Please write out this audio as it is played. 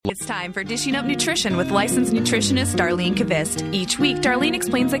It's time for Dishing Up Nutrition with licensed nutritionist Darlene Kvist. Each week, Darlene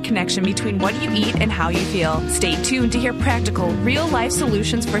explains the connection between what you eat and how you feel. Stay tuned to hear practical, real-life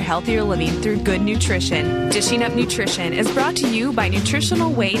solutions for healthier living through good nutrition. Dishing Up Nutrition is brought to you by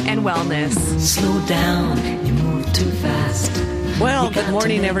Nutritional Weight and Wellness. Slow down, you move too fast. Well, good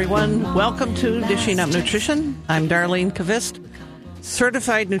morning, everyone. Welcome to Dishing Up Nutrition. I'm Darlene Kvist,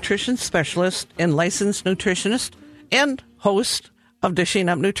 certified nutrition specialist and licensed nutritionist and host of Dishing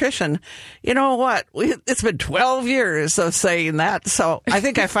Up Nutrition. You know what? It's been 12 years of saying that, so I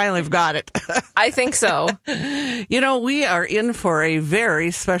think I finally have got it. I think so. You know, we are in for a very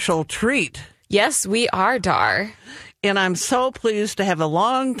special treat. Yes, we are, Dar. And I'm so pleased to have a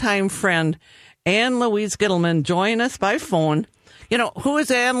longtime friend, Ann Louise Gittleman, join us by phone. You know, who is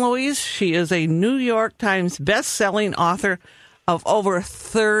Ann Louise? She is a New York Times best-selling author of over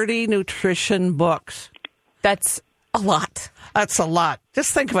 30 nutrition books. That's a lot. That's a lot.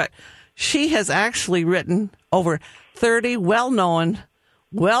 Just think of it. She has actually written over 30 well-known,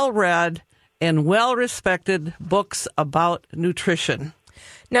 well-read, and well-respected books about nutrition.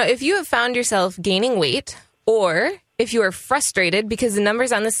 Now, if you have found yourself gaining weight, or if you are frustrated because the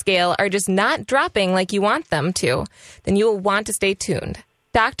numbers on the scale are just not dropping like you want them to, then you will want to stay tuned.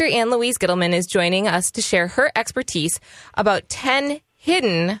 Dr. Ann Louise Gittleman is joining us to share her expertise about 10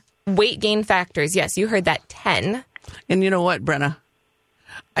 hidden weight gain factors. Yes, you heard that, 10. And you know what, Brenna?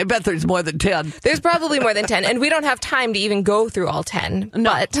 I bet there's more than 10. There's probably more than 10, and we don't have time to even go through all 10.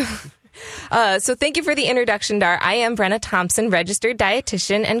 No. But, so thank you for the introduction, Dar. I am Brenna Thompson, registered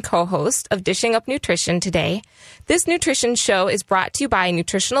dietitian and co-host of Dishing Up Nutrition today. This nutrition show is brought to you by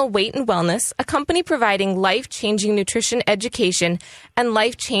Nutritional Weight and Wellness, a company providing life-changing nutrition education and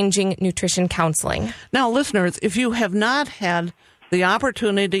life-changing nutrition counseling. Now, listeners, if you have not had the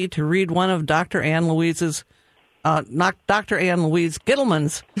opportunity to read one of Dr. Ann Louise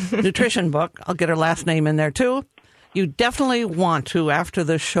Gittleman's nutrition book, I'll get her last name in there too, you definitely want to after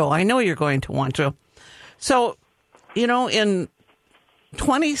this show. I know you're going to want to. So, you know, in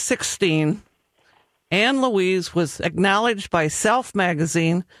 2016, Ann Louise was acknowledged by Self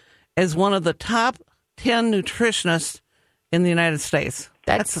Magazine as one of the top 10 nutritionists in the United States.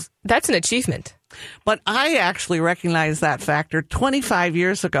 That's an achievement. But I actually recognized that factor 25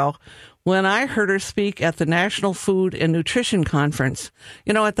 years ago when I heard her speak at the National Food and Nutrition Conference.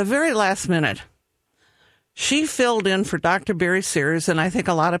 You know, at the very last minute, she filled in for Dr. Barry Sears, and I think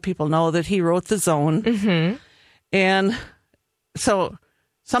a lot of people know that he wrote The Zone. Mm-hmm. And so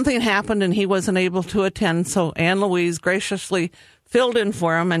something happened and he wasn't able to attend, so Ann Louise graciously filled in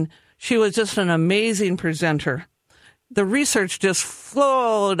for him, and she was just an amazing presenter. The research just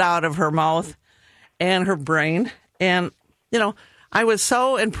flowed out of her mouth and her brain, and, you know, I was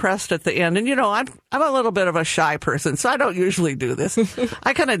so impressed at the end. And, you know, I'm a little bit of a shy person, so I don't usually do this.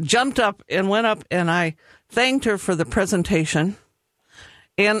 I kind of jumped up and went up and I thanked her for the presentation.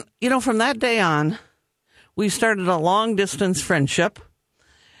 And, you know, from that day on, we started a long-distance friendship.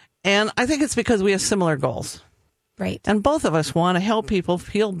 And I think it's because we have similar goals. Right. And both of us want to help people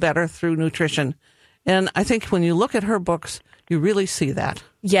feel better through nutrition. And I think when you look at her books, you really see that.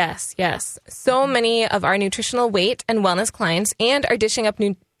 Yes, yes. So many of our nutritional weight and wellness clients and our Dishing Up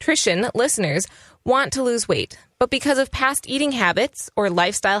Nutrition listeners want to lose weight. But because of past eating habits or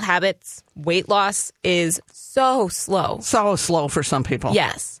lifestyle habits, weight loss is so slow. So slow for some people.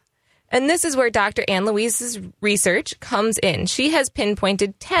 Yes. And this is where Dr. Ann Louise's research comes in. She has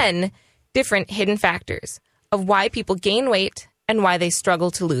pinpointed 10 different hidden factors of why people gain weight and why they struggle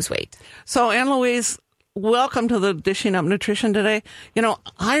to lose weight. So, Ann Louise, welcome to the Dishing Up Nutrition today. You know,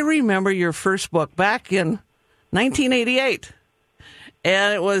 I remember your first book back in 1988,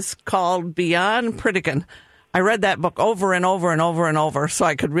 and it was called Beyond Pritikin. I read that book over and over and over and over so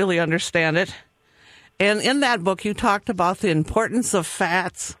I could really understand it. And in that book, you talked about the importance of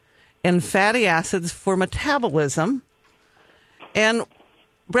fats and fatty acids for metabolism. And,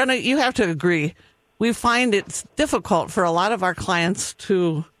 Brenna, you have to agree, we find it's difficult for a lot of our clients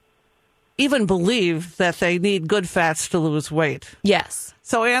to even believe that they need good fats to lose weight. Yes.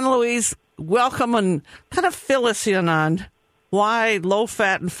 So, Ann Louise, welcome and kind of fill us in on why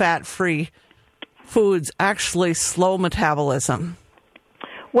low-fat and fat-free foods actually slow metabolism.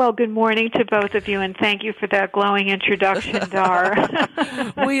 Well, good morning to both of you, and thank you for that glowing introduction, Dar.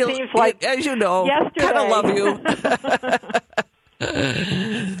 We, seems like as you know, yesterday. kind of love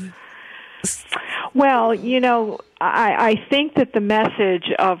you. Well, I think that the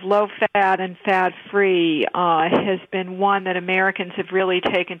message of low fat and fat free has been one that Americans have really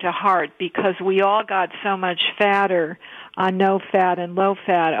taken to heart, because we all got so much fatter on no fat and low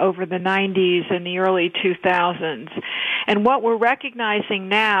fat over the 90s and the early 2000s. And what we're recognizing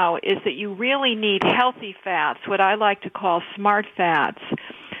now is that you really need healthy fats, what I like to call smart fats.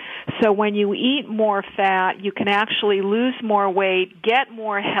 So when you eat more fat, you can actually lose more weight, get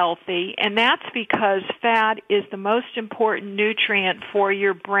more healthy, and that's because fat is the most important nutrient for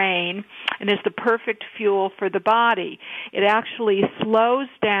your brain and is the perfect fuel for the body. It actually slows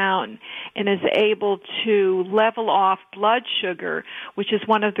down and is able to level off blood sugar, which is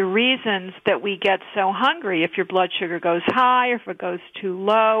one of the reasons that we get so hungry. If your blood sugar goes high or if it goes too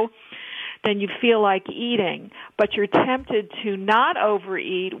low, then you feel like eating. But you're tempted to not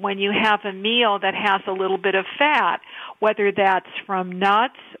overeat when you have a meal that has a little bit of fat, whether that's from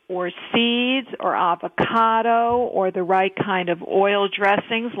nuts or seeds or avocado or the right kind of oil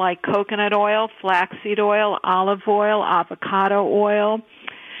dressings like coconut oil, flaxseed oil, olive oil, avocado oil.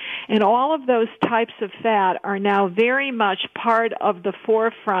 And all of those types of fat are now very much part of the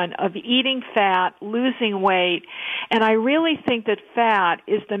forefront of eating fat, losing weight, and I really think that fat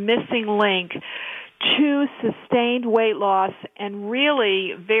is the missing link to sustained weight loss and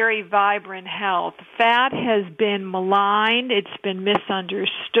really very vibrant health. Fat has been maligned, it's been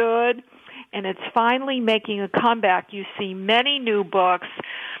misunderstood, and it's finally making a comeback. You see many new books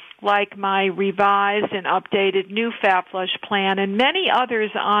like my revised and updated New Fat Flush Plan, and many others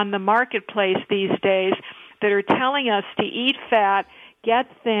on the marketplace these days that are telling us to eat fat, get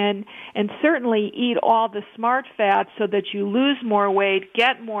thin, and certainly eat all the smart fats so that you lose more weight,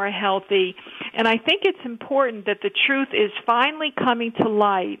 get more healthy. And I think it's important that the truth is finally coming to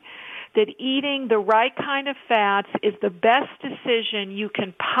light that eating the right kind of fats is the best decision you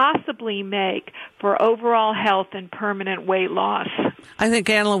can possibly make for overall health and permanent weight loss. I think,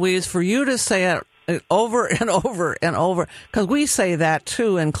 Ann Louise, for you to say it over and over and over, because we say that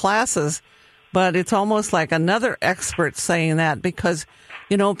too in classes, but it's almost like another expert saying that, because,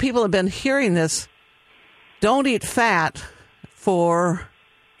 people have been hearing this, don't eat fat, for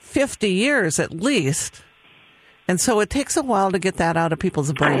 50 years at least. And so it takes a while to get that out of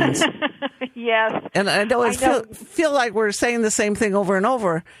people's brains. Yes. And I know feel like we're saying the same thing over and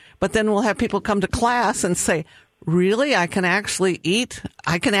over, but then we'll have people come to class and say, really, I can actually eat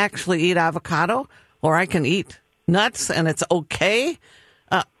avocado, or I can eat nuts and it's okay?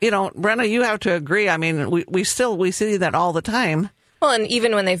 Brenna, you have to agree. I mean, we see that all the time. Well, and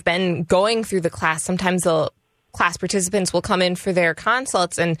even when they've been going through the class, sometimes class participants will come in for their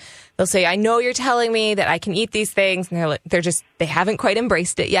consults and they'll say, I know you're telling me that I can eat these things. And they haven't quite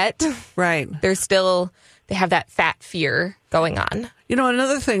embraced it yet. Right. They have that fat fear going on.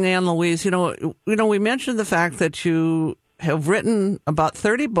 Another thing, Ann Louise, we mentioned the fact that you have written about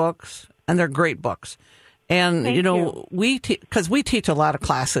 30 books, and they're great books. And, because we teach a lot of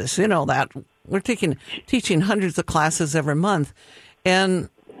classes, that. We're teaching hundreds of classes every month. And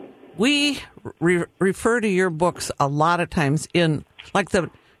we refer to your books a lot of times in, like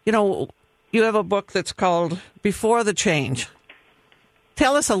you have a book that's called Before the Change.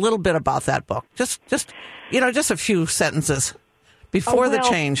 Tell us a little bit about that book. Just a few sentences. Before the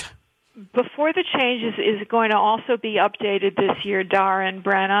Change. Before the Change is going to also be updated this year, Dar and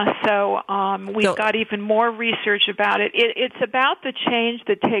Brenna. So we've got even more research about it. It's about the change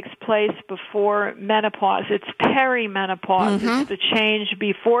that takes place before menopause. It's perimenopause. Mm-hmm. It's the change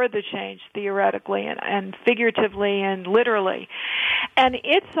before the change, theoretically and figuratively and literally. And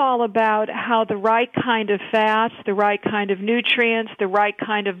it's all about how the right kind of fats, the right kind of nutrients, the right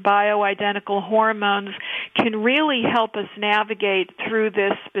kind of bioidentical hormones can really help us navigate through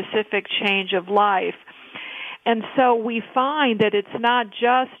this specific change of life. And so we find that it's not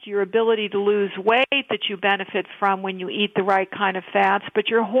just your ability to lose weight that you benefit from when you eat the right kind of fats, but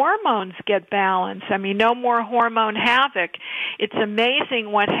your hormones get balanced. I mean, no more hormone havoc. It's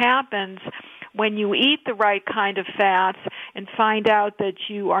amazing what happens when you eat the right kind of fats and find out that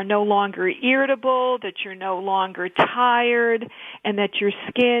you are no longer irritable, that you're no longer tired, and that your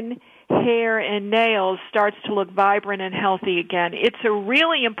skin, hair, and nails starts to look vibrant and healthy again. It's a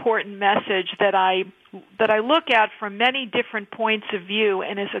really important message that I look at from many different points of view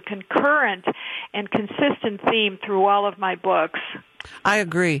and is a concurrent and consistent theme through all of my books. I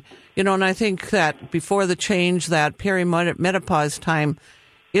agree. And I think that before the change, that perimenopause time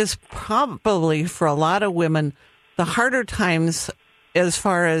is probably, for a lot of women, the harder times as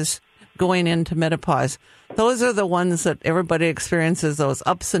far as going into menopause. Those are the ones that everybody experiences, those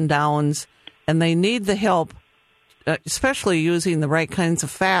ups and downs, and they need the help, especially using the right kinds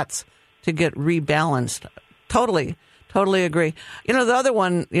of fats to get rebalanced. Totally agree. The other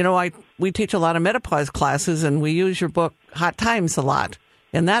one, we teach a lot of menopause classes, and we use your book Hot Times a lot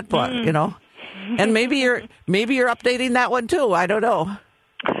in that book, And maybe you're updating that one too. I don't know.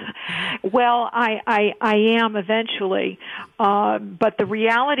 Well, I am eventually, but the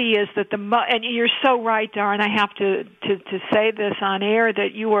reality is that and you're so right, Darn. I have to say this on air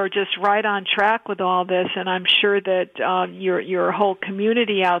that you are just right on track with all this, and I'm sure that your whole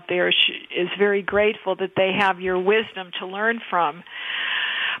community out there is very grateful that they have your wisdom to learn from.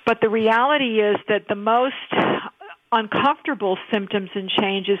 But the reality is that the most uncomfortable symptoms and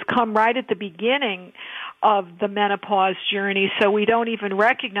changes come right at the beginning of the menopause journey, so we don't even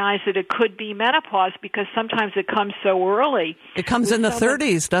recognize that it could be menopause because sometimes it comes so early. It comes in the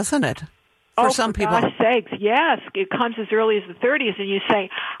 30s, doesn't it? For some people. For God's sakes, yes. It comes as early as the 30s, and you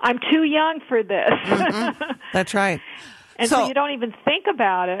say, I'm too young for this. Mm-hmm. That's right. And so you don't even think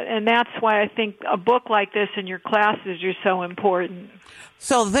about it, and that's why I think a book like this in your classes are so important.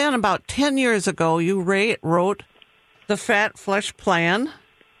 So then about 10 years ago, you wrote the Fat Flush Plan,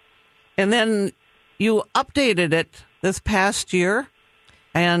 and then you updated it this past year,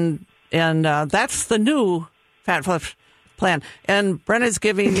 and that's the new Fat Flush Plan. And Brenna's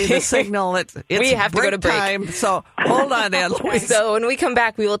giving me the signal that it's we have to go to break time. So hold on, Ann Louise. So when we come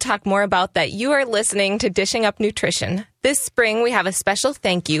back, we will talk more about that. You are listening to Dishing Up Nutrition. This spring, we have a special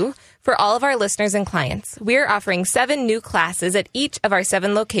thank you for all of our listeners and clients. We are offering 7 new classes at each of our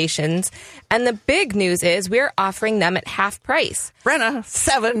 7 locations. And the big news is we're offering them at half price. Brenna,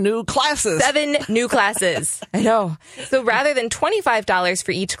 7 new classes. 7 new classes. I know. So rather than $25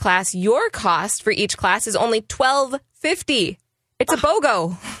 for each class, your cost for each class is only $12.50. It's a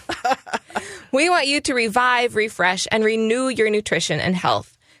BOGO. We want you to revive, refresh, and renew your nutrition and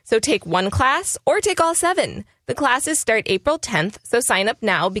health. So take one class or take all 7. The classes start April 10th, so sign up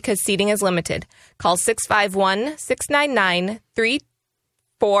now because seating is limited. Call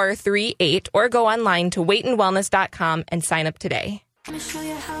 651-699-3438 or go online to weightandwellness.com and sign up today.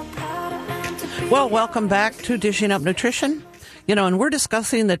 Well, welcome back to Dishing Up Nutrition. And we're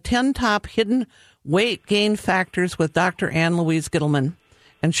discussing the 10 top hidden weight gain factors with Dr. Ann Louise Gittleman.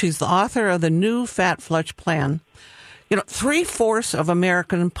 And she's the author of the new Fat Flush Plan. 3/4 of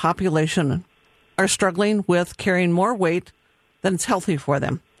American population are struggling with carrying more weight than is healthy for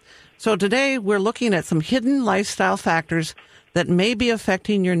them. So today we're looking at some hidden lifestyle factors that may be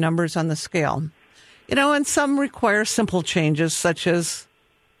affecting your numbers on the scale. And some require simple changes such as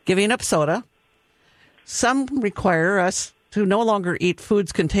giving up soda. Some require us to no longer eat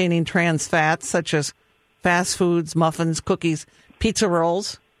foods containing trans fats such as fast foods, muffins, cookies, pizza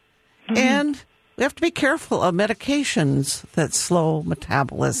rolls. Mm-hmm. And we have to be careful of medications that slow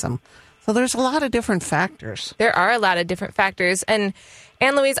metabolism. So there's a lot of different factors. There are a lot of different factors. And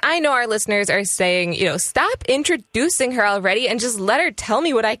Ann Louise, I know our listeners are saying, stop introducing her already and just let her tell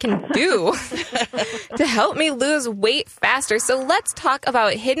me what I can do to help me lose weight faster. So let's talk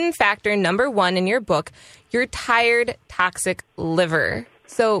about hidden factor number 1 in your book, your tired, toxic liver.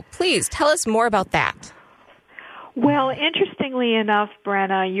 So please tell us more about that. Well, interestingly enough,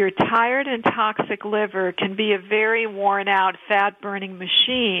 Brenna, your tired and toxic liver can be a very worn-out, fat-burning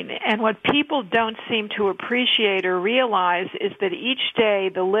machine. And what people don't seem to appreciate or realize is that each day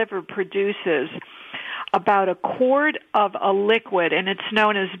the liver produces about a quart of a liquid, and it's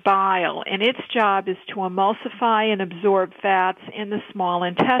known as bile. And its job is to emulsify and absorb fats in the small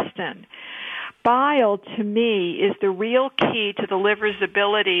intestine. Bile, to me, is the real key to the liver's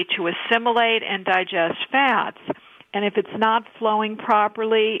ability to assimilate and digest fats. And if it's not flowing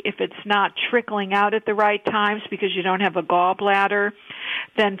properly, if it's not trickling out at the right times because you don't have a gallbladder,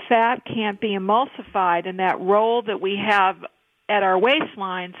 then fat can't be emulsified. And that role that we have at our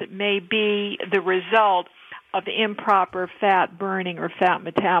waistlines may be the result of improper fat burning or fat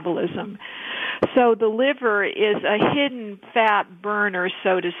metabolism. So the liver is a hidden fat burner,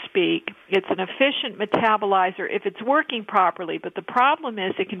 so to speak. It's an efficient metabolizer if it's working properly, but the problem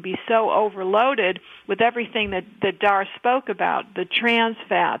is it can be so overloaded with everything that Dar spoke about, the trans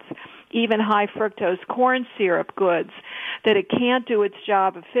fats, even high fructose corn syrup goods, that it can't do its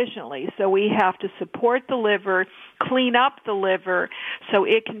job efficiently. So we have to support the liver, clean up the liver so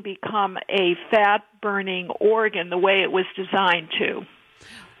it can become a fat-burning organ the way it was designed to.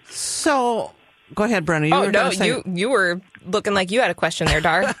 So, go ahead, Brenna. You were looking like you had a question there,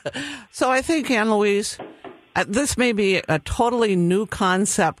 Dar. So I think, Ann Louise, this may be a totally new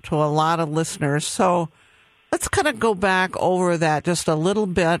concept to a lot of listeners. So let's kind of go back over that just a little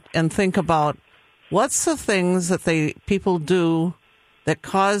bit and think about what's the things that people do that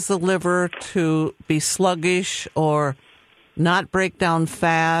cause the liver to be sluggish or not break down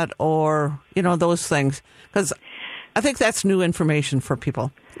fat or, those things. Because I think that's new information for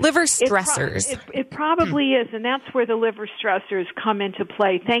people. Liver stressors. It probably is, and that's where the liver stressors come into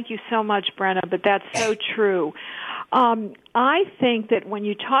play. Thank you so much, Brenna, but that's so true. I think that when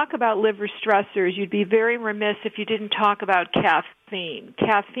you talk about liver stressors, you'd be very remiss if you didn't talk about caffeine.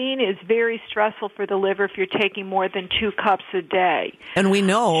 Caffeine is very stressful for the liver if you're taking more than 2 cups a day. And we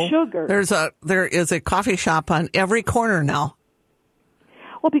know sugar. There is a coffee shop on every corner now.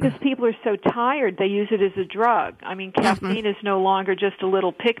 Well, because people are so tired, they use it as a drug. I mean, caffeine is no longer just a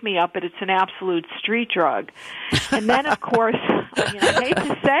little pick-me-up, but it's an absolute street drug. And then, of course, I hate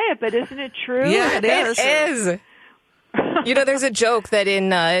to say it, but isn't it true? Yeah, it is. It is. There's a joke that in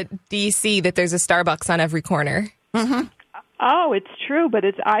D.C. that there's a Starbucks on every corner. Mm-hmm. Oh, it's true, but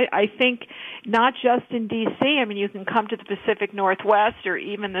I think not just in D.C. I mean, you can come to the Pacific Northwest or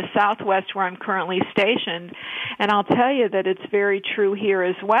even the Southwest where I'm currently stationed, and I'll tell you that it's very true here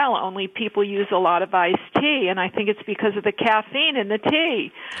as well, only people use a lot of iced tea, and I think it's because of the caffeine in the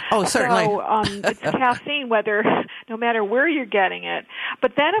tea. Oh, certainly. So it's caffeine, no matter where you're getting it.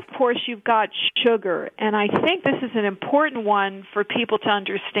 But then, of course, you've got sugar, and I think this is an important one for people to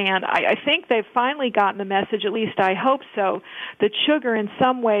understand. I think they've finally gotten the message, at least I hope so, that sugar in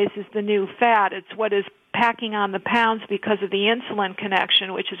some ways is the new fat. It's what is packing on the pounds because of the insulin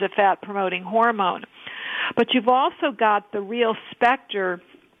connection, which is a fat-promoting hormone. But you've also got the real specter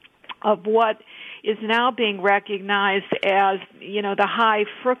of what is now being recognized as, the high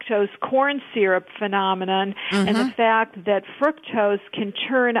fructose corn syrup phenomenon, and the fact that fructose can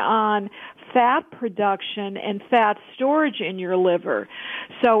turn on fat production and fat storage in your liver.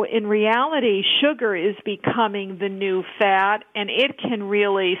 So in reality, sugar is becoming the new fat, and it can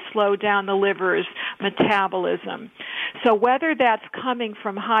really slow down the liver's metabolism. So whether that's coming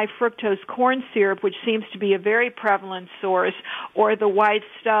from high fructose corn syrup, which seems to be a very prevalent source, or the white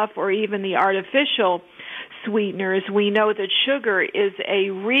stuff, or even the artificial sweeteners, we know that sugar is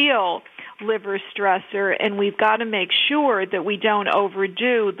a real liver stressor, and we've got to make sure that we don't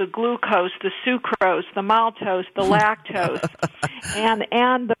overdo the glucose, the sucrose, the maltose, the lactose,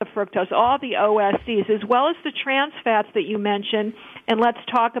 and the fructose, all the OSCs, as well as the trans fats that you mentioned. And let's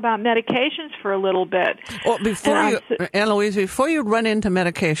talk about medications for a little bit. Well, Ann-Louise, before you run into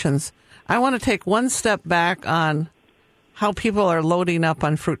medications, I want to take one step back on how people are loading up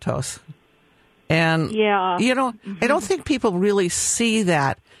on fructose. And, yeah. I don't think people really see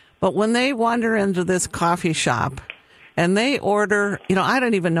that. But when they wander into this coffee shop and they order, I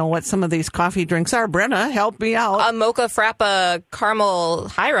don't even know what some of these coffee drinks are. Brenna, help me out. A mocha frappa caramel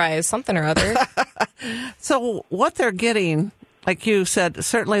high-rise, something or other. So what they're getting, like you said,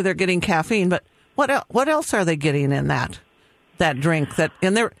 certainly they're getting caffeine, but what else are they getting in that drink?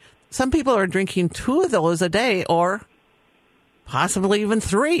 Some people are drinking 2 of those a day, or possibly even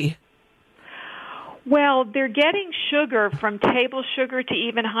 3. Well, they're getting sugar from table sugar to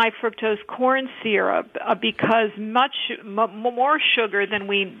even high fructose corn syrup because much more sugar than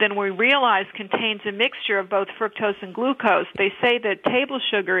we realize contains a mixture of both fructose and glucose. They say that table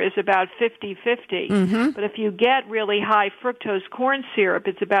sugar is about 50-50, but if you get really high fructose corn syrup,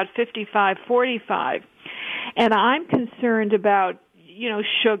 it's about 55-45. And I'm concerned about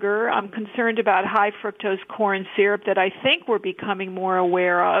sugar. I'm concerned about high fructose corn syrup that I think we're becoming more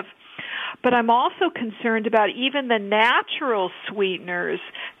aware of. But I'm also concerned about even the natural sweeteners,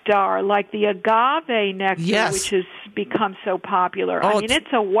 Dar, like the agave nectar, yes, which has become so popular. Oh, I mean,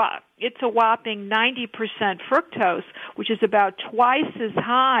 it's a whopping 90% fructose, which is about twice as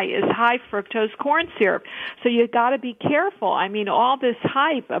high fructose corn syrup. So you've got to be careful. I mean, all this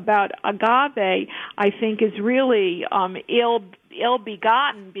hype about agave, I think, is really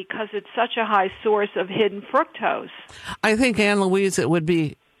ill-begotten because it's such a high source of hidden fructose. I think, Ann-Louise,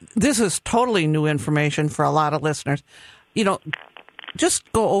 this is totally new information for a lot of listeners.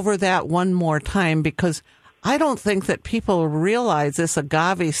 Just go over that one more time, because I don't think that people realize this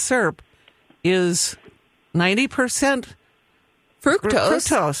agave syrup is 90%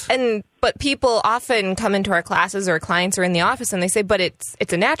 fructose. But people often come into our classes, or clients are in the office, and they say, but it's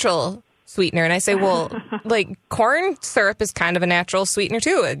a natural sweetener. And I say, well, like corn syrup is kind of a natural sweetener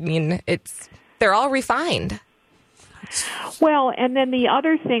too. I mean, they're all refined. Well, and then the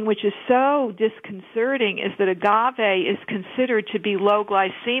other thing which is so disconcerting is that agave is considered to be low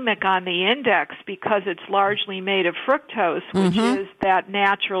glycemic on the index because it's largely made of fructose, which is that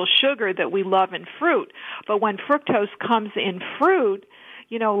natural sugar that we love in fruit. But when fructose comes in fruit,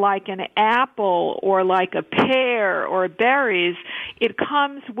 like an apple or like a pear or berries, it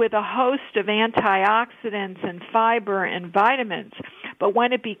comes with a host of antioxidants and fiber and vitamins. But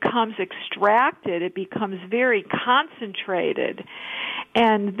when it becomes extracted, it becomes very concentrated.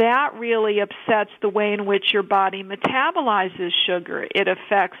 And that really upsets the way in which your body metabolizes sugar. It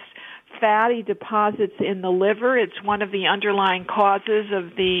affects fatty deposits in the liver. It's one of the underlying causes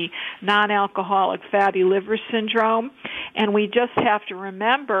of the non-alcoholic fatty liver syndrome. And we just have to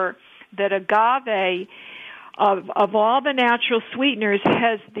remember that agave, of all the natural sweeteners,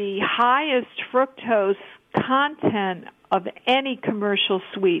 has the highest fructose content of any commercial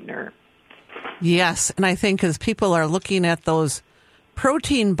sweetener. Yes, and I think as people are looking at those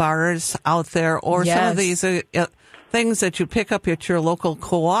protein bars out there, or some of these things that you pick up at your local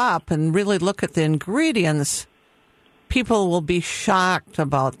co-op and really look at the ingredients, people will be shocked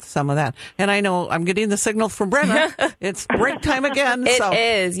about some of that. And I know I'm getting the signal from Brenna. It's break time again. It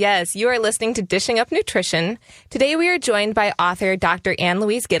is, yes. You are listening to Dishing Up Nutrition. Today we are joined by author Dr. Ann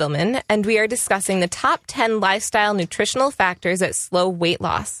Louise Gittleman, and we are discussing the top 10 lifestyle nutritional factors that slow weight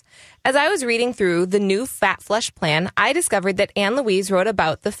loss. As I was reading through the new Fat Flush plan, I discovered that Ann Louise wrote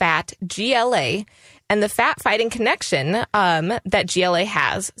about the fat GLA and the fat-fighting connection that GLA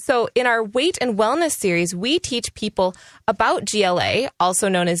has. So in our Weight and Wellness series, we teach people about GLA, also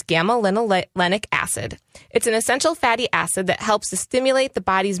known as gamma-linolenic acid. It's an essential fatty acid that helps to stimulate the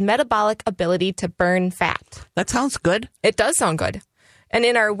body's metabolic ability to burn fat. That sounds good. It does sound good. And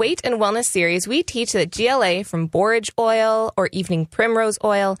in our Weight and Wellness series, we teach that GLA from borage oil or evening primrose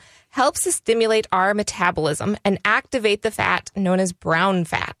oil helps to stimulate our metabolism and activate the fat known as brown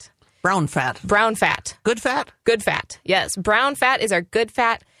fat. Brown fat. Brown fat. Good fat? Good fat, yes. Brown fat is our good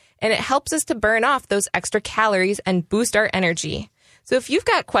fat, and it helps us to burn off those extra calories and boost our energy. So if you've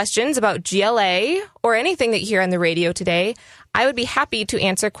got questions about GLA or anything that you hear on the radio today, I would be happy to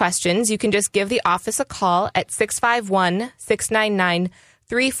answer questions. You can just give the office a call at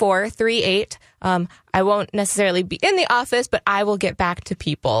 651-699-3438. I won't necessarily be in the office, but I will get back to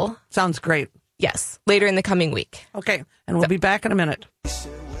people. Sounds great. Yes, later in the coming week. Okay, and we'll be back in a minute.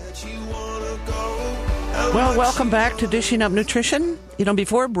 Well, welcome back to Dishing Up Nutrition. You know,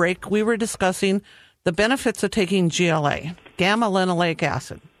 before break, we were discussing the benefits of taking GLA, gamma-linolenic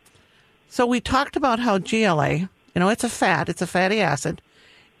acid. So we talked about how GLA, it's a fatty acid,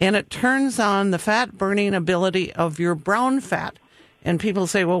 and it turns on the fat-burning ability of your brown fat. And people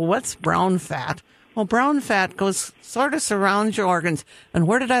say, well, what's brown fat? Well, brown fat sort of surrounds your organs. And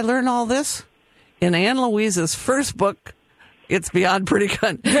where did I learn all this? In Ann Louise's first book, It's Beyond Pretty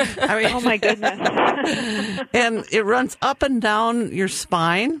Good. I mean, oh, my goodness. And it runs up and down your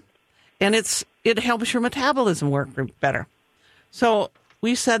spine, and it helps your metabolism work better. So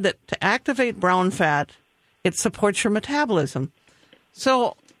we said that to activate brown fat, it supports your metabolism.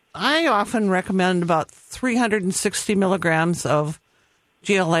 So I often recommend about 360 milligrams of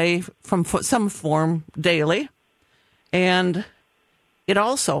GLA from some form daily. And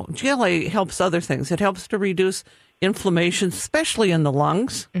GLA helps other things. It helps to reduce inflammation, especially in the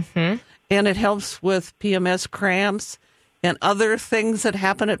lungs. Mm-hmm. And it helps with PMS cramps and other things that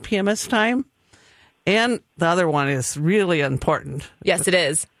happen at PMS time. And the other one is really important. Yes, it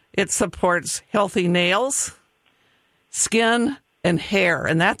is. It supports healthy nails, skin, and hair.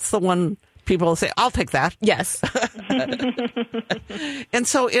 And that's the one people say, I'll take that. Yes. And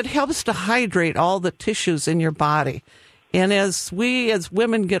so it helps to hydrate all the tissues in your body. And as we as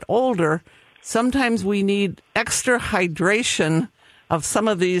women get older, sometimes we need extra hydration of some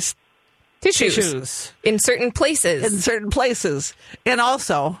of these tissues. In certain places. And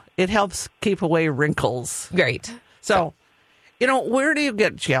also, it helps keep away wrinkles. Great. So, where do you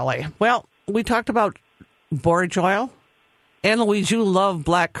get GLA? Well, we talked about borage oil. Ann Louise, you love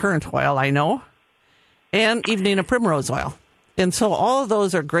black currant oil, I know. And evening primrose oil. And so all of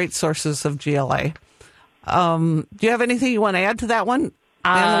those are great sources of GLA. Do you have anything you want to add to that one,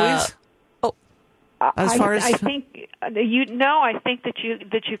 Ann Louise? I think that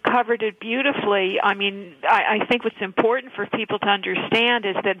you covered it beautifully. I mean, I think what's important for people to understand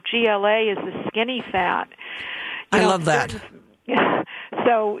is that GLA is the skinny fat. I love that.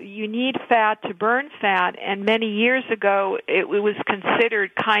 So you need fat to burn fat, and many years ago it was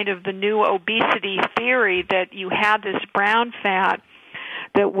considered kind of the new obesity theory that you had this brown fat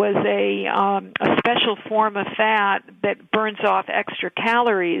that was a special form of fat that burns off extra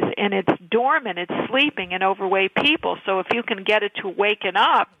calories, and it's dormant, it's sleeping in overweight people. So if you can get it to awaken,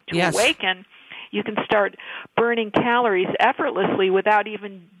 you can start burning calories effortlessly without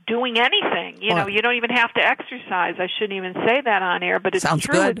even doing anything. You don't even have to exercise. I shouldn't even say that on air, but it's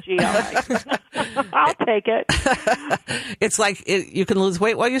true with GLA. I'll take it. It's like you can lose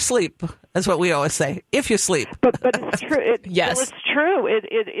weight while you sleep. That's what we always say. If you sleep. But it's true. Yes. Well, it's true.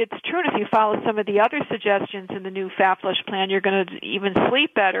 It's true. And if you follow some of the other suggestions in the new Fat Flush plan, you're going to even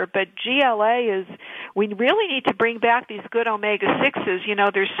sleep better. But GLA we really need to bring back these good omega-6s. You know,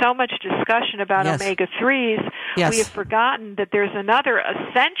 there's so much discussion about Yes. omega-3s. Yes. We have forgotten that there's another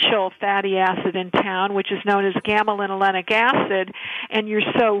essential fatty acid in town, which is known as gamma-linolenic acid. And you're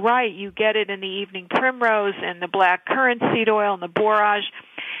so right. You get it in the evening primrose and the black currant seed oil and the borage.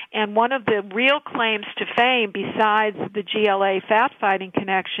 And one of the real claims to fame, besides the GLA fat-fighting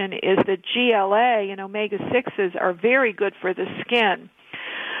connection, is that GLA and omega-6s are very good for the skin.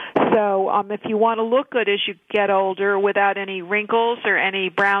 So if you want to look good as you get older without any wrinkles or any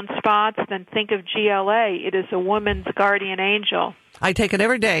brown spots, then think of GLA. It is a woman's guardian angel. I take it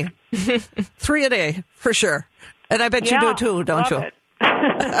every day. 3 a day, for sure. And I bet you do too, don't you?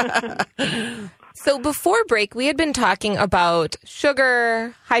 It. So before break, we had been talking about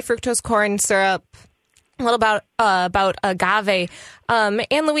sugar, high fructose corn syrup, a little about agave.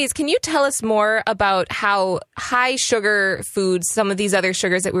 Ann Louise, can you tell us more about how high sugar foods, some of these other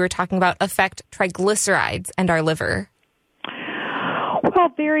sugars that we were talking about, affect triglycerides and our liver? Well,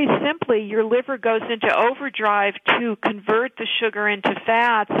 very simply, your liver goes into overdrive to convert the sugar into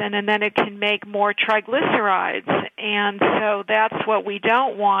fats, and then it can make more triglycerides. And so that's what we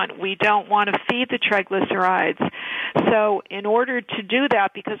don't want. We don't want to feed the triglycerides. So in order to do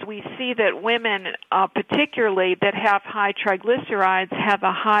that, because we see that women, particularly that have high triglycerides, have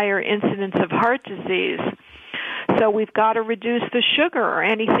a higher incidence of heart disease. So we've got to reduce the sugar or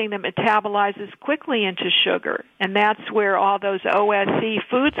anything that metabolizes quickly into sugar. And that's where all those OSE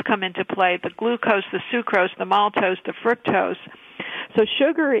foods come into play, the glucose, the sucrose, the maltose, the fructose. So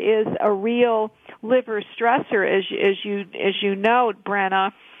sugar is a real liver stressor, as you note,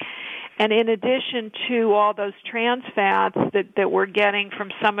 Brenna. And in addition to all those trans fats that we're getting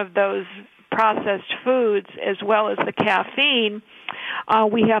from some of those processed foods, as well as the caffeine,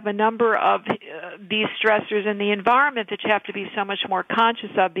 we have a number of these stressors in the environment that you have to be so much more conscious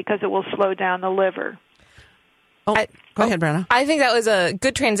of because it will slow down the liver. Go ahead, Brenna. I think that was a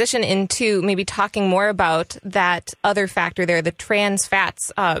good transition into maybe talking more about that other factor there, the trans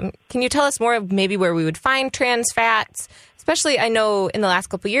fats. Can you tell us more of maybe where we would find trans fats? Especially, I know in the last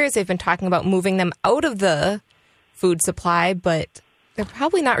couple of years they've been talking about moving them out of the food supply, but they're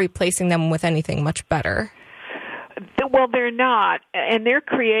probably not replacing them with anything much better. Well, they're not, and they're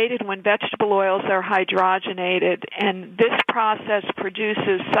created when vegetable oils are hydrogenated, and this process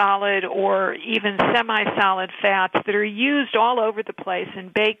produces solid or even semi-solid fats that are used all over the place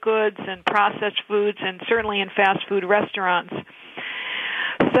in baked goods and processed foods and certainly in fast food restaurants.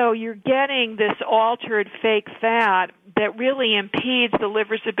 So you're getting this altered fake fat that really impedes the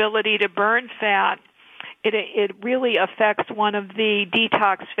liver's ability to burn fat. It really affects one of the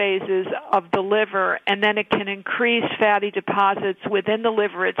detox phases of the liver, and then it can increase fatty deposits within the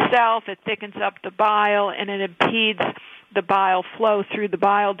liver itself. It thickens up the bile, and it impedes the bile flow through the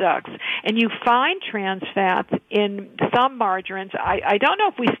bile ducts. And you find trans fats in some margarines. I don't know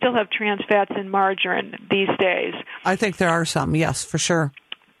if we still have trans fats in margarine these days. I think there are some, yes, for sure.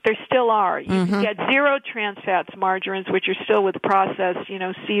 There still are. You can get zero trans fats margarines, which are still with processed,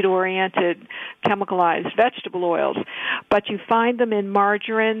 seed-oriented, chemicalized vegetable oils. But you find them in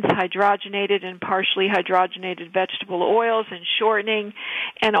margarines, hydrogenated and partially hydrogenated vegetable oils, and shortening,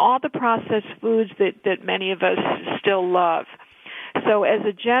 and all the processed foods that many of us still love. So as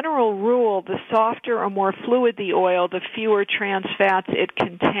a general rule, the softer or more fluid the oil, the fewer trans fats it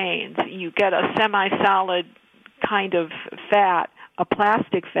contains. You get a semi-solid kind of fat, a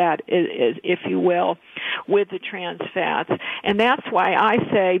plastic fat, if you will, with the trans fats. And that's why I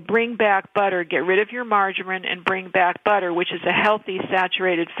say bring back butter. Get rid of your margarine and bring back butter, which is a healthy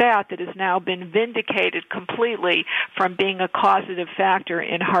saturated fat that has now been vindicated completely from being a causative factor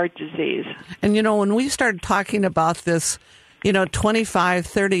in heart disease. And, when we started talking about this, 25,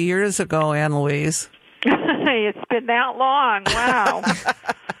 30 years ago, Ann Louise. It's been that long. Wow.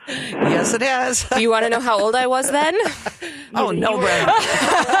 Yes, it has. Do you want to know how old I was then? Oh, no, Brenna.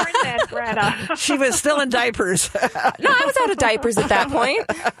 Brenna. She was still in diapers. No, I was out of diapers at that point.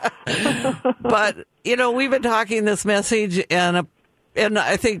 But, we've been talking this message, and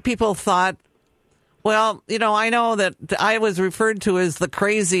I think people thought, well, I know that I was referred to as the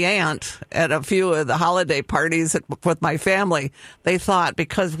crazy aunt at a few of the holiday parties with my family. They thought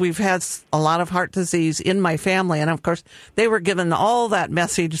because we've had a lot of heart disease in my family, and of course they were given all that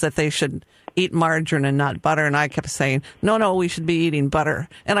message that they should eat margarine and not butter, and I kept saying, no, we should be eating butter.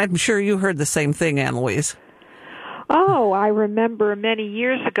 And I'm sure you heard the same thing, Ann Louise. Oh, I remember many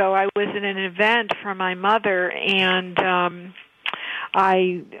years ago I was in an event for my mother, and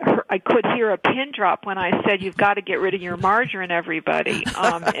I could hear a pin drop when I said, "You've got to get rid of your margarine, everybody."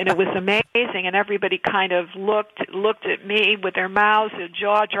 And it was amazing, and everybody kind of looked at me with their mouths,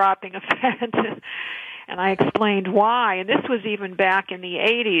 jaw-dropping effect. And I explained why, and this was even back in the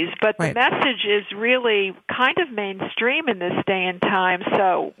 80s. But the message is really kind of mainstream in this day and time.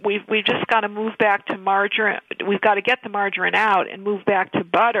 So we've just got to move back to margarine. We've got to get the margarine out and move back to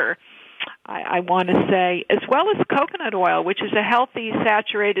butter. I want to say, as well as coconut oil, which is a healthy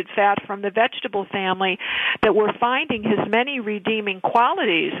saturated fat from the vegetable family that we're finding has many redeeming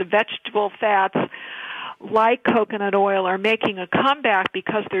qualities. Vegetable fats like coconut oil are making a comeback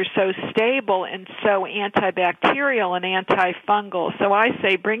because they're so stable and so antibacterial and antifungal. So I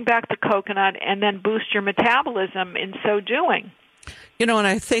say bring back the coconut and then boost your metabolism in so doing. You know, and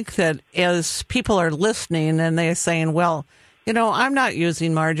I think that as people are listening and they're saying, well, you know, I'm not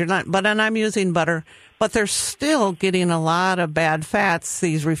using margarine, but I'm using butter, but they're still getting a lot of bad fats,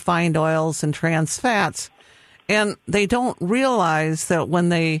 these refined oils and trans fats. And they don't realize that when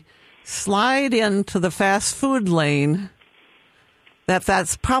they slide into the fast food lane,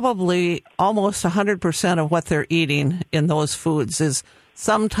 that's probably almost 100% of what they're eating in those foods is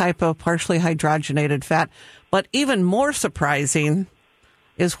some type of partially hydrogenated fat. But even more surprising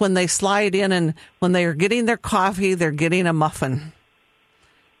is when they slide in and when they are getting their coffee, they're getting a muffin.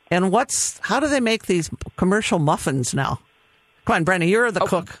 And how do they make these commercial muffins now? Come on, Brenna, you're the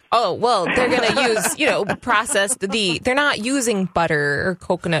cook. Oh, well, they're going to use, they're not using butter or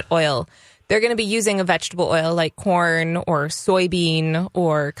coconut oil. They're going to be using a vegetable oil like corn or soybean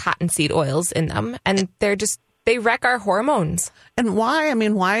or cottonseed oils in them. And they wreck our hormones. And why? I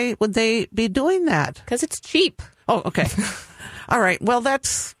mean, why would they be doing that? Because it's cheap. Oh, okay. All right. Well,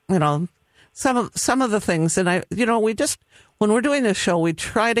 that's, some of the things. And when we're doing this show, we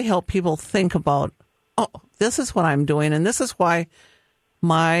try to help people think about, this is what I'm doing, and this is why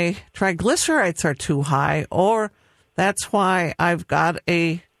my triglycerides are too high, or that's why I've got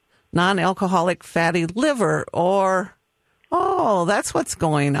a non-alcoholic fatty liver, or, that's what's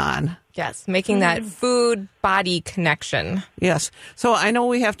going on. Yes, making that food-body connection. Yes. So I know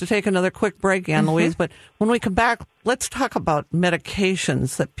we have to take another quick break, Ann Louise, but when we come back, let's talk about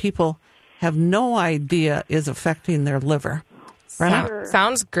medications that people have no idea is affecting their liver.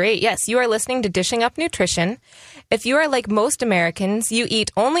 Sounds great. Yes, you are listening to Dishing Up Nutrition. If you are like most Americans, you eat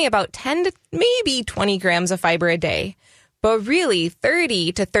only about 10 to maybe 20 grams of fiber a day. But really,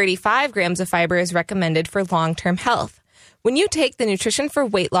 30 to 35 grams of fiber is recommended for long-term health. When you take the Nutrition for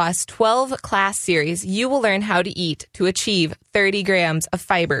Weight Loss 12-class series, you will learn how to eat to achieve 30 grams of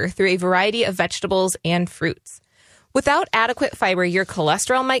fiber through a variety of vegetables and fruits. Without adequate fiber, your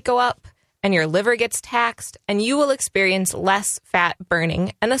cholesterol might go up, and your liver gets taxed, and you will experience less fat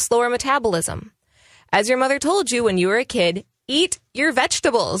burning and a slower metabolism. As your mother told you when you were a kid, eat your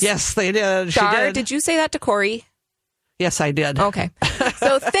vegetables. Yes, they did. Dar, did you say that to Corey? Yes, I did. Okay.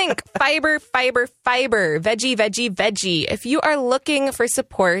 So think fiber, fiber, fiber, veggie, veggie, veggie. If you are looking for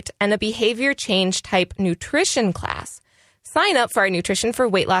support and a behavior change type nutrition class, sign up for our Nutrition for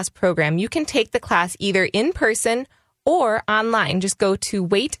Weight Loss program. You can take the class either in person or online. Just go to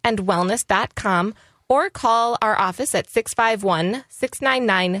weightandwellness.com or call our office at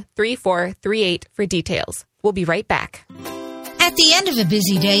 651-699-3438 for details. We'll be right back. At the end of a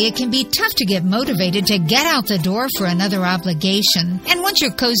busy day, it can be tough to get motivated to get out the door for another obligation. And once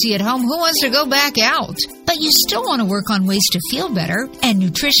you're cozy at home, who wants to go back out? But you still want to work on ways to feel better, and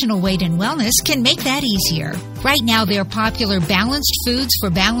Nutritional Weight and Wellness can make that easier. Right now, their popular Balanced Foods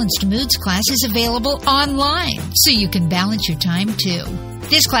for Balanced Moods class is available online, so you can balance your time too.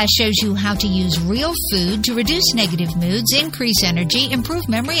 This class shows you how to use real food to reduce negative moods, increase energy, improve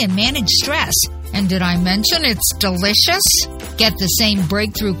memory, and manage stress. And did I mention it's delicious? Get the same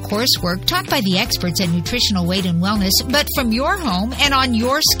breakthrough coursework taught by the experts at Nutritional Weight and Wellness, but from your home and on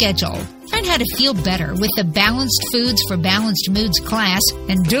your schedule. Learn how to feel better with the Balanced Foods for Balanced Moods class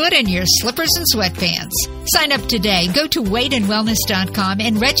and do it in your slippers and sweatpants. Sign up today. Go to weightandwellness.com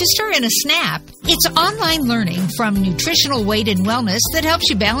and register in a snap. It's online learning from Nutritional Weight and Wellness that helps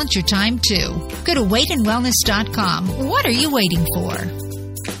you balance your time too. Go to weightandwellness.com. What are you waiting for?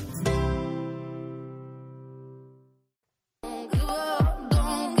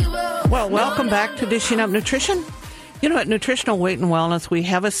 Well, welcome back to Dishing Up Nutrition. You know, at Nutritional Weight and Wellness, we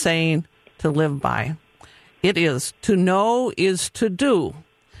have a saying to live by. It is, to know is to do.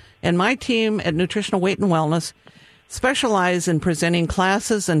 And my team at Nutritional Weight and Wellness specialize in presenting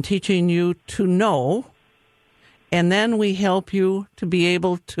classes and teaching you to know, and then we help you to be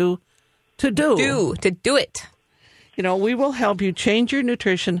able to do. To do it. You know, we will help you change your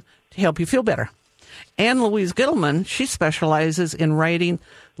nutrition to help you feel better. Ann Louise Gittleman, she specializes in writing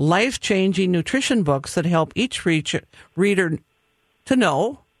life-changing nutrition books that help each reader to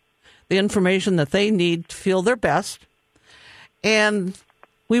know the information that they need to feel their best. And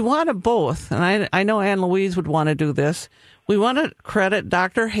we want to both, and I know Ann Louise would want to do this, we want to credit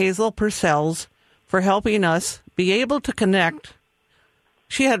Dr. Hazel Purcells for helping us be able to connect.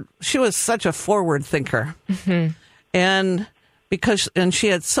 She was such a forward thinker. Mm-hmm. And she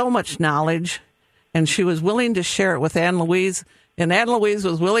had so much knowledge, and she was willing to share it with Ann Louise, and Ann Louise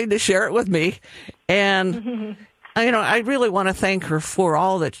was willing to share it with me. And I really want to thank her for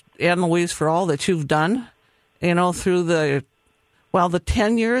Ann Louise, for all that you've done, through the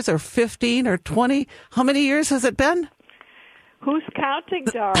 10 years or 15 or 20. How many years has it been? Who's counting,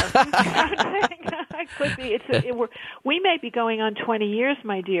 Dar? Who's counting? It could be. We may be going on 20 years,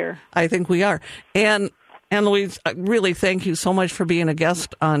 my dear. I think we are. And Ann Louise, really thank you so much for being a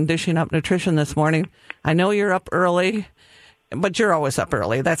guest on Dishing Up Nutrition this morning. I know you're up early, but you're always up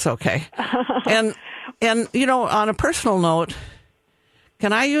early. That's okay. And on a personal note,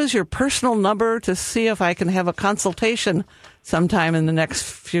 can I use your personal number to see if I can have a consultation sometime in the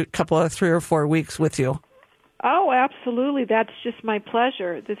next couple of 3 or 4 weeks with you? Oh, absolutely. That's just my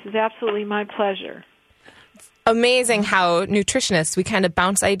pleasure. This is absolutely my pleasure. Amazing how nutritionists, we kind of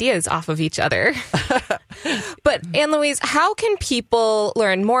bounce ideas off of each other. But Ann Louise, how can people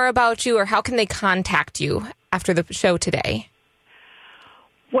learn more about you, or how can they contact you after the show today?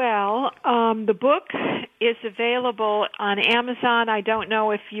 Well, the book is available on Amazon. I don't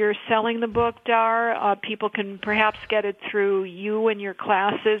know if you're selling the book, Dar. People can perhaps get it through you and your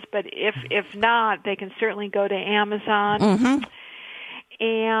classes, but if not, they can certainly go to Amazon. Mm-hmm.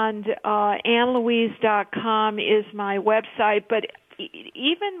 And AnnLouise.com is my website, but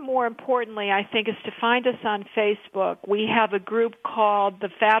even more importantly, I think, is to find us on Facebook. We have a group called the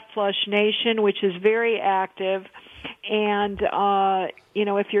Fat Flush Nation, which is very active. And,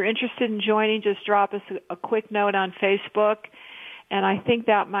 if you're interested in joining, just drop us a quick note on Facebook. And I think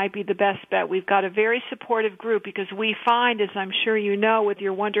that might be the best bet. We've got a very supportive group because we find, as I'm sure you know with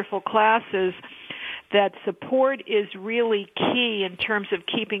your wonderful classes, that support is really key in terms of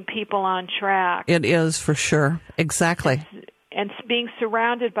keeping people on track. It is, for sure. Exactly. And being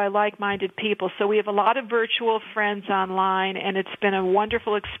surrounded by like-minded people. So we have a lot of virtual friends online, and it's been a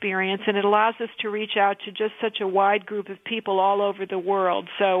wonderful experience, and it allows us to reach out to just such a wide group of people all over the world.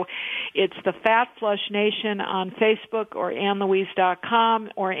 So it's the Fat Flush Nation on Facebook, or AnnLouise.com,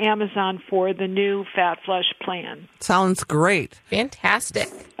 or Amazon for the new Fat Flush plan. Sounds great. Fantastic.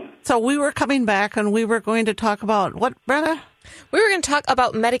 So we were coming back, and we were going to talk about what, Brenna? We were going to talk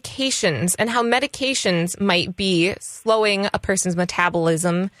about medications and how medications might be slowing a person's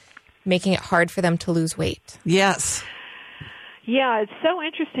metabolism, making it hard for them to lose weight. Yes. Yeah, it's so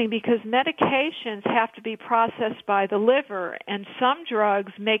interesting because medications have to be processed by the liver, and some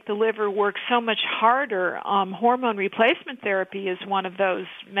drugs make the liver work so much harder. Hormone replacement therapy is one of those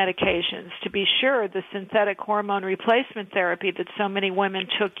medications, to be sure, the synthetic hormone replacement therapy that so many women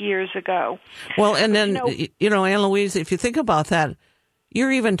took years ago. Well, and then, Ann Louise, if you think about that,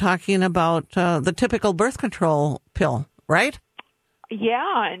 you're even talking about the typical birth control pill, right?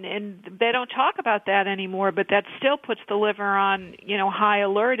 Yeah, and they don't talk about that anymore, but that still puts the liver on, high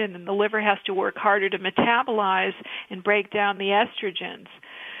alert, and the liver has to work harder to metabolize and break down the estrogens.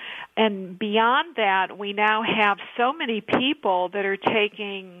 And beyond that, we now have so many people that are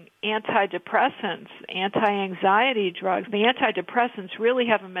taking antidepressants, anti-anxiety drugs. The antidepressants really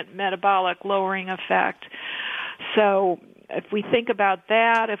have a metabolic lowering effect. So if we think about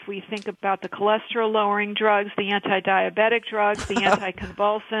that, if we think about the cholesterol-lowering drugs, the anti-diabetic drugs, the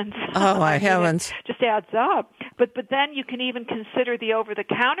anticonvulsants. Oh, my heavens. It just adds up. But then you can even consider the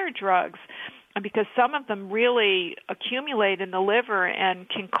over-the-counter drugs, because some of them really accumulate in the liver and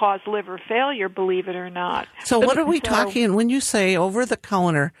can cause liver failure, believe it or not. So what are we talking, when you say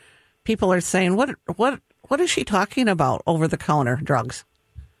over-the-counter, people are saying, what is she talking about, over-the-counter drugs?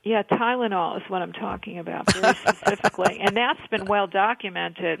 Yeah, Tylenol is what I'm talking about very specifically, and that's been well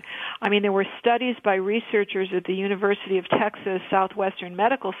documented. I mean, there were studies by researchers at the University of Texas Southwestern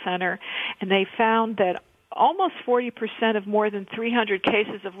Medical Center, and they found that almost 40% of more than 300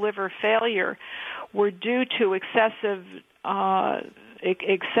 cases of liver failure were due to excessive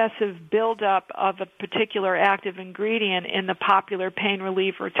buildup of a particular active ingredient in the popular pain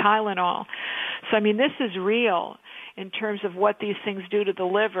reliever Tylenol. So, I mean, this is real in terms of what these things do to the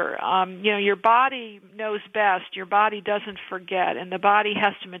liver. Your body knows best. Your body doesn't forget, and the body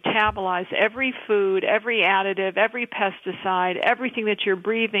has to metabolize every food, every additive, every pesticide, everything that you're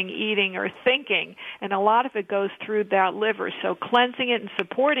breathing, eating, or thinking, and a lot of it goes through that liver. So cleansing it and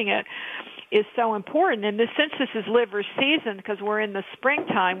supporting it is so important. And since this is liver season, because we're in the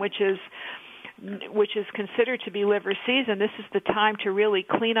springtime, which is considered to be liver season, this is the time to really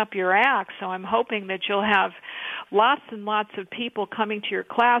clean up your act. So I'm hoping that you'll have lots and lots of people coming to your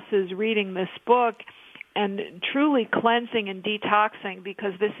classes, reading this book, and truly cleansing and detoxing,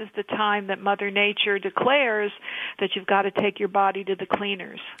 because this is the time that Mother Nature declares that you've got to take your body to the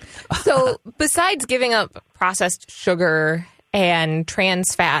cleaners. So besides giving up processed sugar and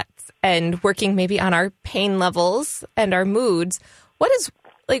trans fats and working maybe on our pain levels and our moods, what is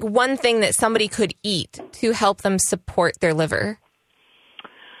like one thing that somebody could eat to help them support their liver?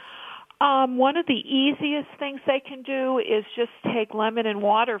 One of the easiest things they can do is just take lemon and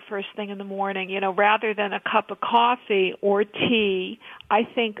water first thing in the morning. Rather than a cup of coffee or tea, I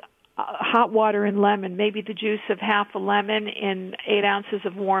think hot water and lemon, maybe the juice of half a lemon in 8 ounces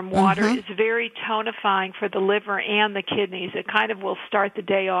of warm water, is very tonifying for the liver and the kidneys. It kind of will start the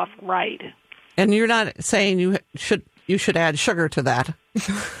day off right. And you're not saying you should add sugar to that.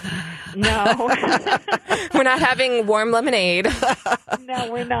 No. We're not having warm lemonade.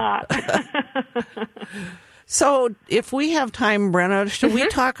 No, we're not. So if we have time, Brenna, should we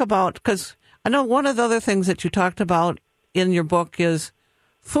talk about, because I know one of the other things that you talked about in your book is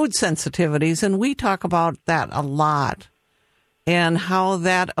food sensitivities, and we talk about that a lot and how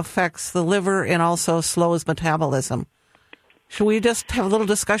that affects the liver and also slows metabolism. Should we just have a little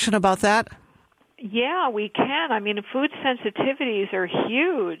discussion about that? Yeah, we can. I mean, food sensitivities are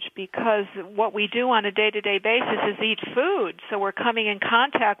huge because what we do on a day-to-day basis is eat food. So we're coming in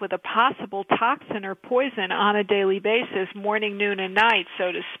contact with a possible toxin or poison on a daily basis, morning, noon, and night,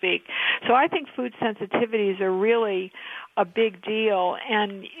 so to speak. So I think food sensitivities are really a big deal.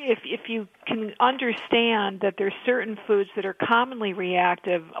 And if you can understand that there's certain foods that are commonly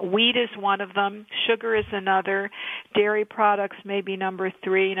reactive, wheat is one of them, sugar is another, dairy products may be number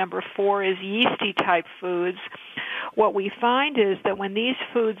 3, number 4 is yeasty type foods. What we find is that when these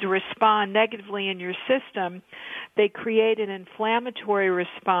foods respond negatively in your system, they create an inflammatory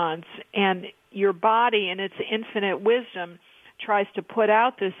response, and your body in its infinite wisdom tries to put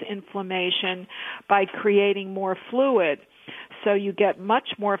out this inflammation by creating more fluid. So you get much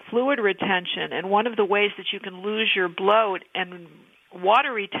more fluid retention, and one of the ways that you can lose your bloat and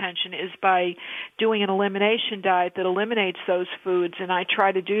water retention is by doing an elimination diet that eliminates those foods, and I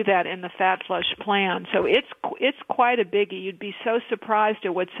try to do that in the Fat Flush Plan. So it's quite a biggie. You'd be so surprised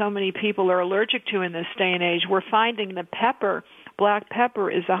at what so many people are allergic to in this day and age. We're finding the pepper, black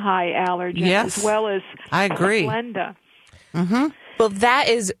pepper, is a high allergen, as well as I agree. Splenda. Mm-hmm. Well, that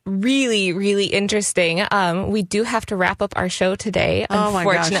is really, really interesting. We do have to wrap up our show today,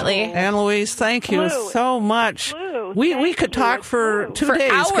 unfortunately. Oh my gosh. Anne-Louise, thank you so much. We could talk for 2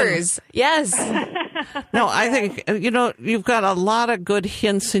 days. Hours. Yes. No, I think, you've got a lot of good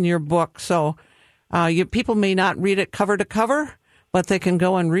hints in your book. So people may not read it cover to cover, but they can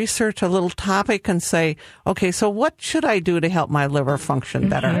go and research a little topic and say, okay, so what should I do to help my liver function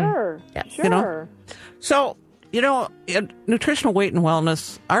better? Sure. Yes. Sure. So, in Nutritional Weight and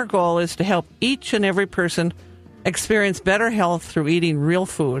Wellness, our goal is to help each and every person experience better health through eating real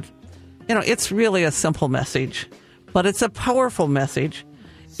food. It's really a simple message, but it's a powerful message.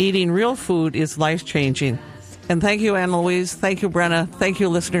 Eating real food is life-changing. And thank you, Anne-Louise. Thank you, Brenna. Thank you,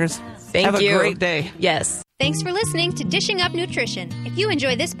 listeners. Have a great day. Yes. Thanks for listening to Dishing Up Nutrition. If you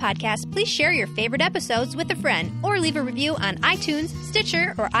enjoy this podcast, please share your favorite episodes with a friend or leave a review on iTunes,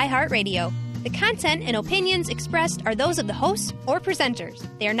 Stitcher, or iHeartRadio. The content and opinions expressed are those of the hosts or presenters.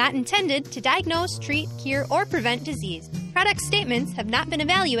 They are not intended to diagnose, treat, cure, or prevent disease. Product statements have not been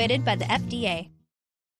evaluated by the FDA.